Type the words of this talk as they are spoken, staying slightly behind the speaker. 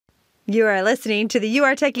You are listening to the You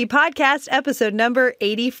Are Techie podcast, episode number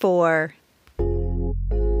 84.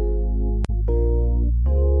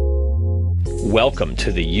 Welcome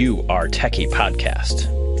to the You Are Techie podcast,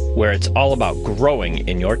 where it's all about growing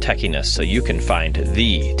in your techiness so you can find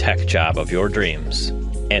the tech job of your dreams.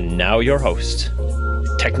 And now your host,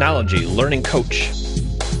 technology learning coach,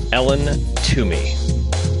 Ellen Toomey.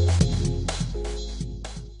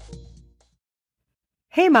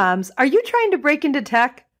 Hey moms, are you trying to break into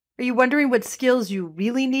tech? Are you wondering what skills you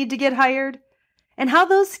really need to get hired? And how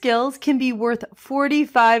those skills can be worth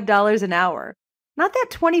 $45 an hour? Not that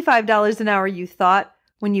 $25 an hour you thought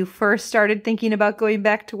when you first started thinking about going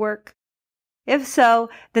back to work. If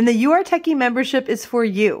so, then the You Are Techie membership is for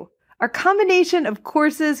you. Our combination of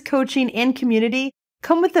courses, coaching, and community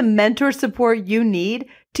come with the mentor support you need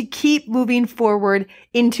to keep moving forward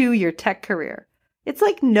into your tech career. It's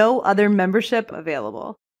like no other membership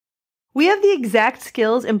available. We have the exact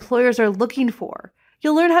skills employers are looking for.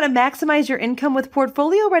 You'll learn how to maximize your income with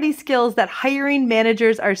portfolio-ready skills that hiring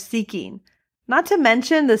managers are seeking. Not to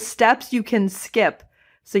mention the steps you can skip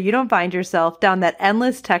so you don't find yourself down that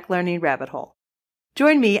endless tech learning rabbit hole.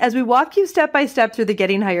 Join me as we walk you step by step through the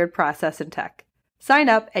getting hired process in tech. Sign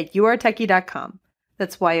up at youaretechie.com.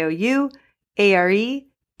 That's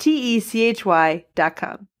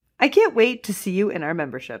youaretechy.com. I can't wait to see you in our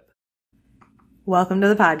membership. Welcome to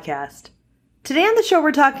the podcast. Today on the show,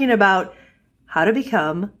 we're talking about how to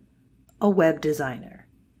become a web designer.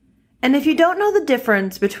 And if you don't know the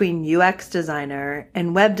difference between UX designer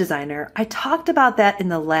and web designer, I talked about that in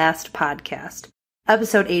the last podcast,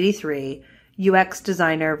 episode 83, UX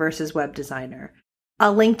designer versus web designer.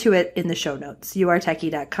 I'll link to it in the show notes,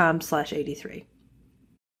 youaretechie.com/83.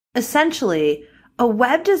 Essentially, a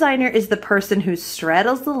web designer is the person who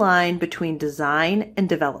straddles the line between design and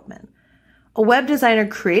development. A web designer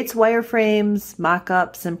creates wireframes,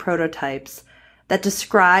 mock-ups, and prototypes that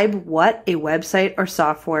describe what a website or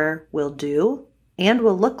software will do and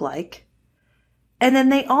will look like. And then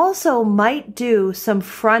they also might do some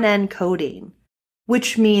front-end coding,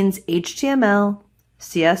 which means HTML,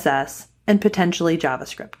 CSS, and potentially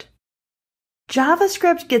JavaScript.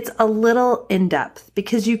 JavaScript gets a little in-depth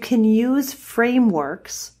because you can use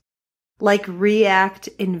frameworks like React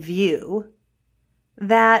and Vue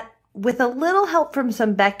that, with a little help from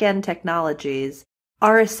some back-end technologies,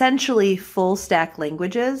 are essentially full-stack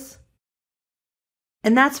languages.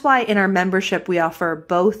 And that's why in our membership we offer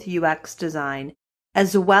both UX design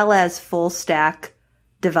as well as full-stack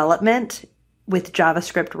development with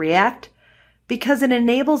JavaScript React, because it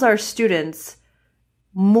enables our students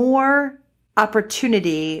more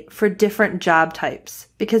opportunity for different job types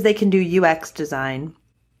because they can do UX design,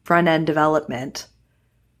 front-end development,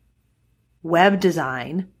 web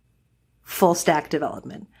design, full stack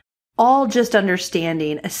development, all just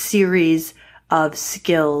understanding a series of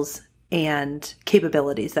skills and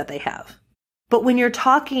capabilities that they have. But when you're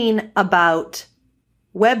talking about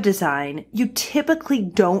web design, you typically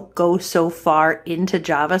don't go so far into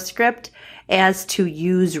JavaScript as to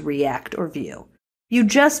use React or Vue. You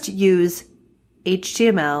just use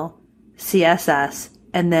HTML, CSS,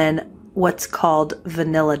 and then what's called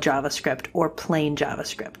vanilla JavaScript or plain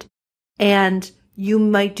JavaScript. And you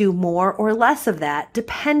might do more or less of that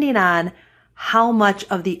depending on how much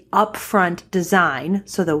of the upfront design,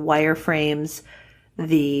 so the wireframes,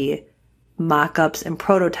 the mock-ups, and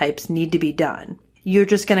prototypes need to be done. You're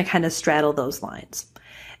just going to kind of straddle those lines.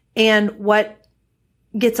 And what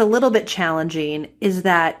gets a little bit challenging is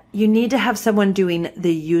that you need to have someone doing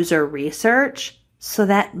the user research, so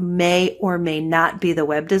that may or may not be the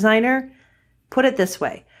web designer. Put it this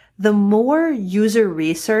way. The more user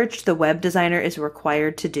research the web designer is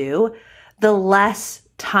required to do, the less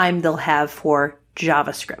time they'll have for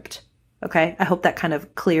JavaScript. Okay? I hope that kind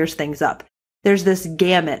of clears things up. There's this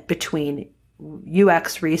gamut between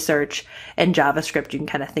UX research and JavaScript. You can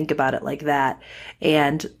kind of think about it like that.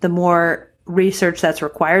 And the more research that's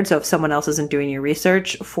required, so if someone else isn't doing your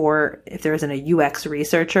research, if there isn't a UX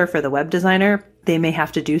researcher for the web designer, they may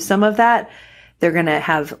have to do some of that. They're going to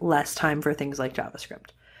have less time for things like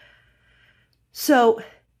JavaScript. So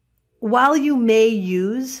while you may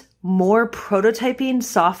use more prototyping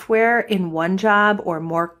software in one job or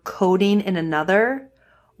more coding in another,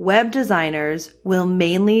 web designers will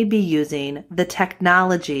mainly be using the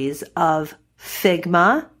technologies of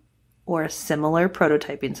Figma or similar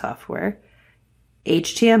prototyping software,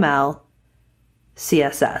 HTML,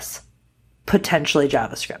 CSS, potentially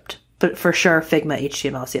JavaScript, but for sure Figma,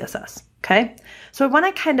 HTML, CSS. Okay? So I want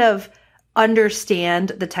to kind of understand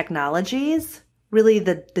the technologies, really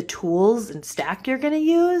the tools and stack you're going to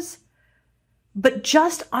use. But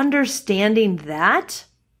just understanding that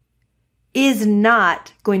is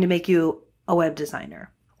not going to make you a web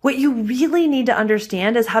designer. What you really need to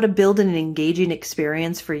understand is how to build an engaging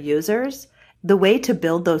experience for users. The way to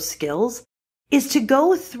build those skills is to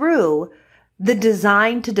go through the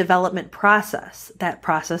design to development process. That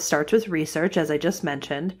process starts with research, as I just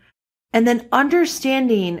mentioned, and then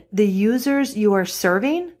understanding the users you are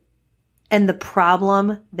serving and the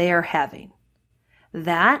problem they are having.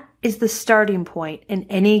 That is the starting point in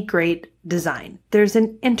any great design. There's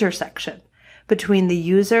an intersection between the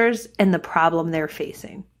users and the problem they're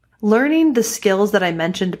facing. Learning the skills that I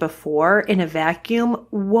mentioned before in a vacuum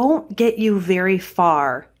won't get you very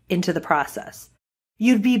far into the process.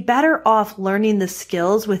 You'd be better off learning the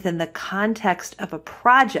skills within the context of a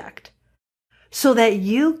project so that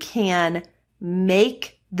you can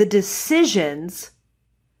make the decisions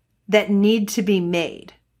that need to be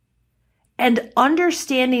made. And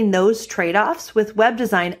understanding those trade-offs with web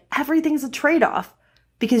design, everything's a trade-off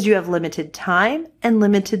because you have limited time and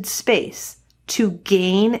limited space to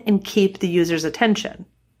gain and keep the user's attention.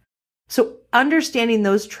 So understanding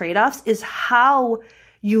those trade-offs is how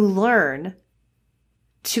you learn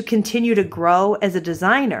to continue to grow as a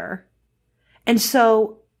designer. And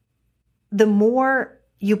so the more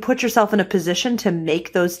you put yourself in a position to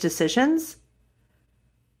make those decisions,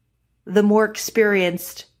 the more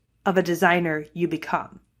experienced of a designer you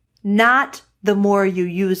become. Not the more you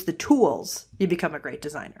use the tools, you become a great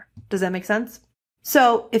designer. Does that make sense?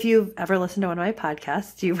 So if you've ever listened to one of my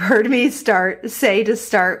podcasts, you've heard me say to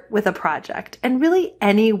start with a project. And really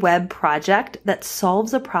any web project that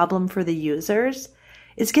solves a problem for the users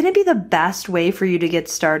is going to be the best way for you to get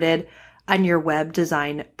started on your web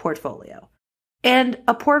design portfolio. And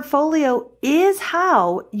a portfolio is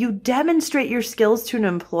how you demonstrate your skills to an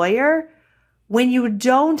employer when you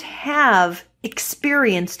don't have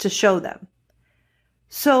experience to show them.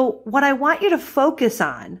 So what I want you to focus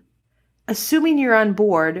on, assuming you're on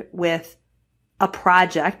board with a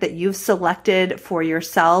project that you've selected for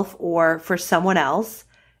yourself or for someone else,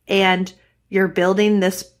 and you're building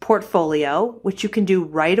this portfolio, which you can do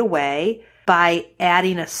right away by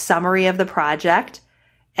adding a summary of the project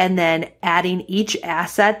and then adding each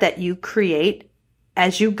asset that you create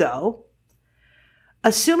as you go.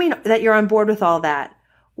 Assuming that you're on board with all that,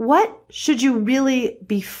 what should you really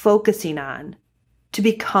be focusing on to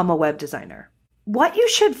become a web designer? What you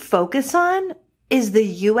should focus on is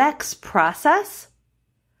the UX process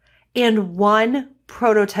and one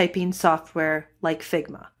prototyping software like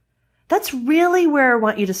Figma. That's really where I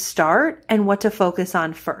want you to start and what to focus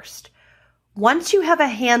on first. Once you have a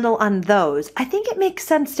handle on those, I think it makes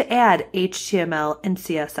sense to add HTML and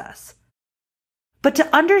CSS. But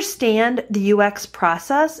to understand the UX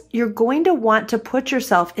process, you're going to want to put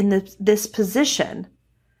yourself in this position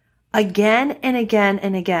again and again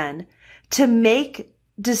and again to make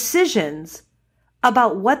decisions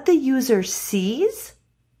about what the user sees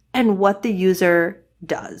and what the user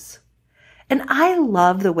does. And I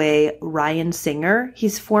love the way Ryan Singer,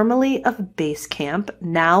 he's formerly of Basecamp,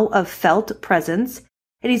 now of Felt Presence,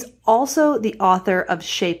 and he's also the author of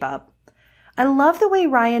Shape Up. I love the way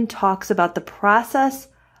Ryan talks about the process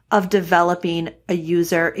of developing a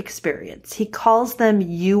user experience. He calls them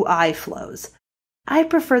UI flows. I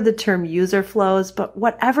prefer the term user flows, but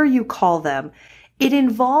whatever you call them, it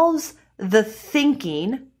involves the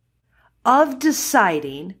thinking of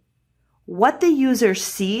deciding what the user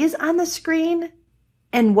sees on the screen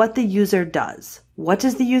and what the user does. What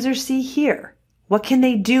does the user see here? What can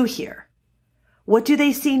they do here? What do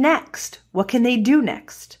they see next? What can they do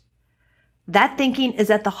next? That thinking is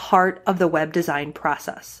at the heart of the web design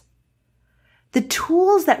process. The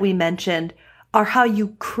tools that we mentioned are how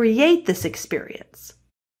you create this experience.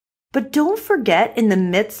 But don't forget in the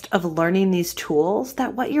midst of learning these tools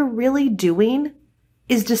that what you're really doing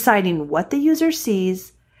is deciding what the user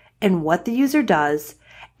sees and what the user does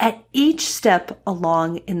at each step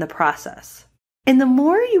along in the process. And the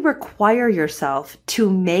more you require yourself to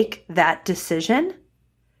make that decision,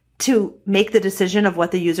 to make the decision of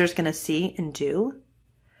what the user is going to see and do,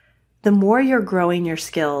 the more you're growing your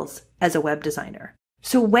skills as a web designer.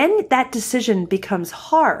 So when that decision becomes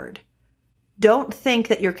hard, don't think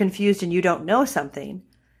that you're confused and you don't know something.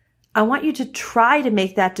 I want you to try to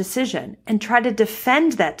make that decision and try to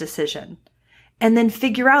defend that decision and then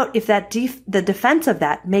figure out if that the defense of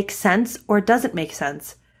that makes sense or doesn't make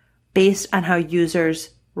sense based on how users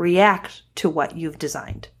react to what you've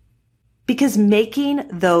designed. Because making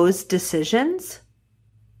those decisions,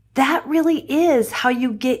 that really is how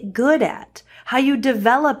you get good at, how you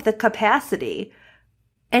develop the capacity,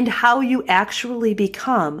 and how you actually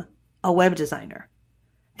become a web designer.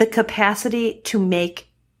 The capacity to make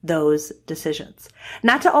those decisions.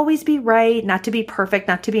 Not to always be right, not to be perfect,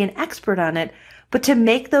 not to be an expert on it, but to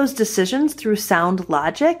make those decisions through sound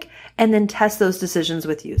logic and then test those decisions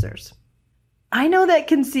with users. I know that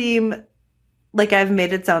can seem like I've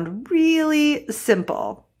made it sound really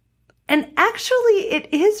simple. And actually,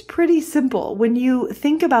 it is pretty simple when you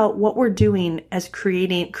think about what we're doing as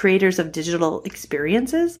creators of digital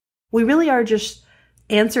experiences. We really are just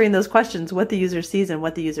answering those questions, what the user sees and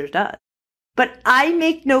what the user does. But I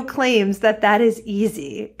make no claims that that is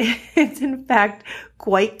easy. It's in fact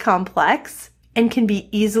quite complex and can be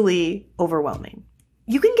easily overwhelming.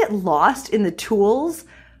 You can get lost in the tools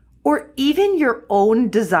or even your own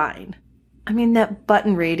design. I mean, that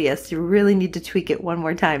button radius, you really need to tweak it one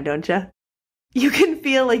more time, don't you? You can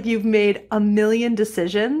feel like you've made a million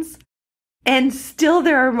decisions and still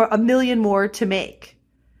there are a million more to make.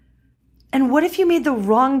 And what if you made the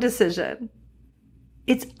wrong decision?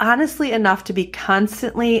 It's honestly enough to be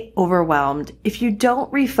constantly overwhelmed if you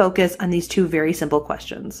don't refocus on these two very simple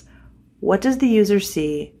questions. What does the user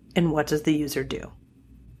see and what does the user do?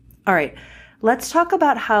 All right, let's talk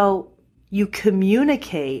about how you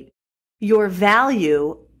communicate your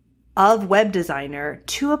value of web designer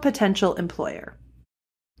to a potential employer.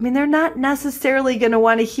 I mean, they're not necessarily going to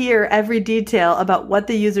want to hear every detail about what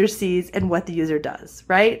the user sees and what the user does,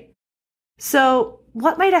 right? So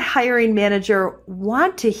what might a hiring manager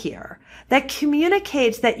want to hear that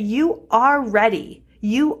communicates that you are ready?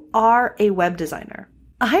 You are a web designer.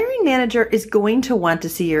 A hiring manager is going to want to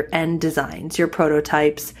see your end designs, your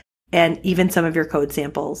prototypes, and even some of your code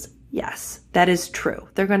samples. Yes, that is true.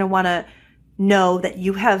 They're going to want to know that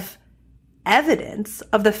you have evidence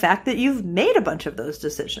of the fact that you've made a bunch of those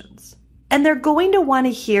decisions. And they're going to want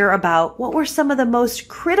to hear about what were some of the most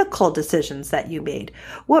critical decisions that you made.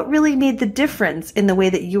 What really made the difference in the way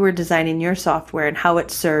that you were designing your software and how it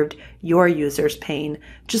served your users' pain,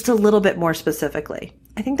 just a little bit more specifically.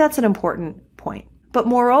 I think that's an important point. But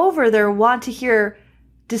moreover, they'll want to hear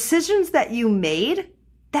decisions that you made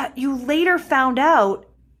that you later found out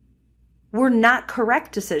were not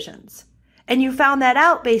correct decisions. And you found that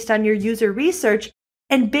out based on your user research.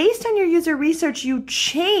 And based on your user research, you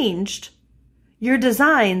changed your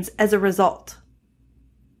designs as a result.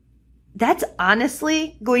 That's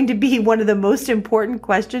honestly going to be one of the most important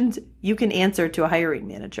questions you can answer to a hiring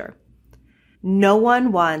manager. No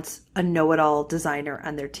one wants a know-it-all designer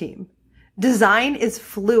on their team. Design is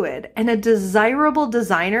fluid, and a desirable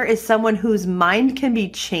designer is someone whose mind can be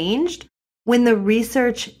changed when the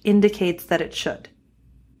research indicates that it should.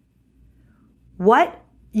 What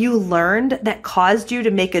you learned that caused you to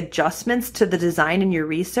make adjustments to the design in your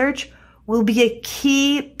research will be a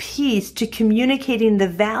key piece to communicating the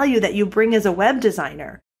value that you bring as a web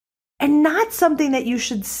designer, and not something that you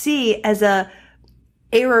should see as a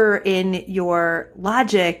error in your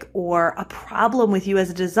logic or a problem with you as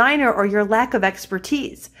a designer or your lack of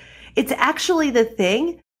expertise. It's actually the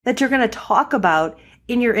thing that you're going to talk about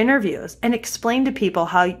in your interviews and explain to people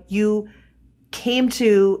how you came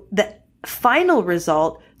to the final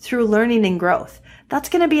result through learning and growth. That's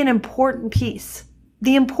going to be an important piece.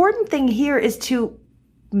 The important thing here is to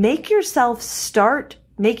make yourself start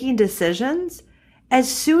making decisions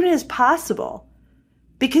as soon as possible,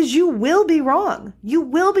 because you will be wrong. You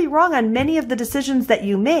will be wrong on many of the decisions that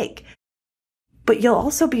you make, but you'll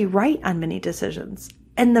also be right on many decisions.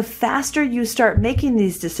 And the faster you start making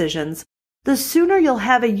these decisions, the sooner you'll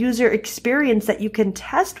have a user experience that you can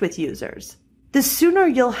test with users. The sooner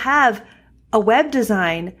you'll have a web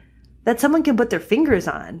design that someone can put their fingers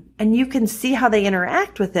on and you can see how they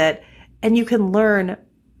interact with it, and you can learn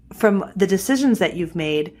from the decisions that you've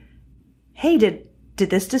made. Hey, did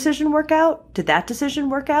this decision work out? Did that decision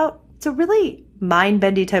work out? It's a really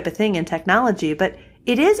mind-bending type of thing in technology, but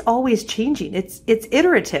it is always changing. It's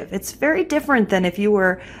iterative. It's very different than if you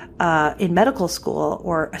were in medical school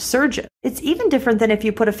or a surgeon. It's even different than if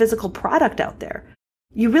you put a physical product out there.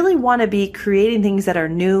 You really want to be creating things that are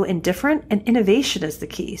new and different, and innovation is the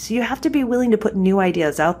key. So you have to be willing to put new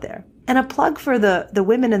ideas out there. And a plug for the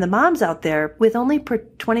women and the moms out there, with only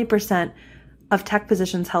 20% of tech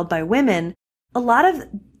positions held by women, a lot of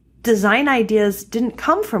design ideas didn't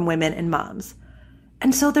come from women and moms.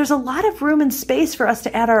 And so there's a lot of room and space for us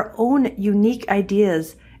to add our own unique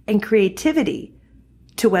ideas and creativity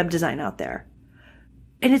to web design out there.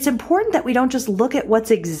 And it's important that we don't just look at what's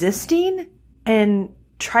existing and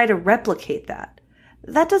try to replicate that.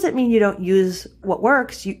 That doesn't mean you don't use what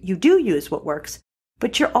works. You do use what works,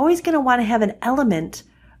 but you're always going to want to have an element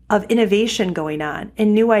of innovation going on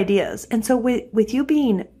and new ideas. And so with you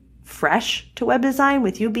being fresh to web design,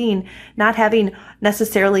 with you being not having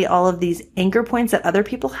necessarily all of these anchor points that other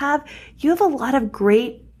people have, you have a lot of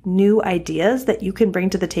great new ideas that you can bring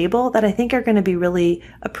to the table that I think are going to be really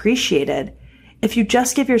appreciated if you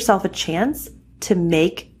just give yourself a chance to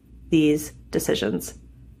make these decisions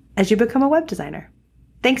as you become a web designer.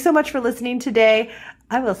 Thanks so much for listening today.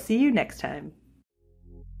 I will see you next time.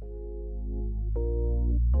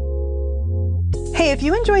 Hey, if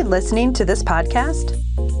you enjoyed listening to this podcast,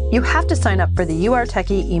 you have to sign up for the You Are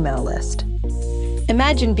Techie email list.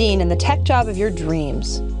 Imagine being in the tech job of your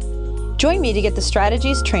dreams. Join me to get the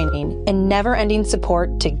strategies, training, and never-ending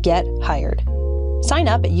support to get hired. Sign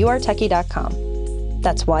up at youaretechy.com.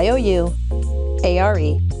 That's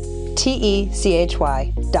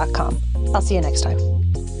youaretechy.com. I'll see you next time.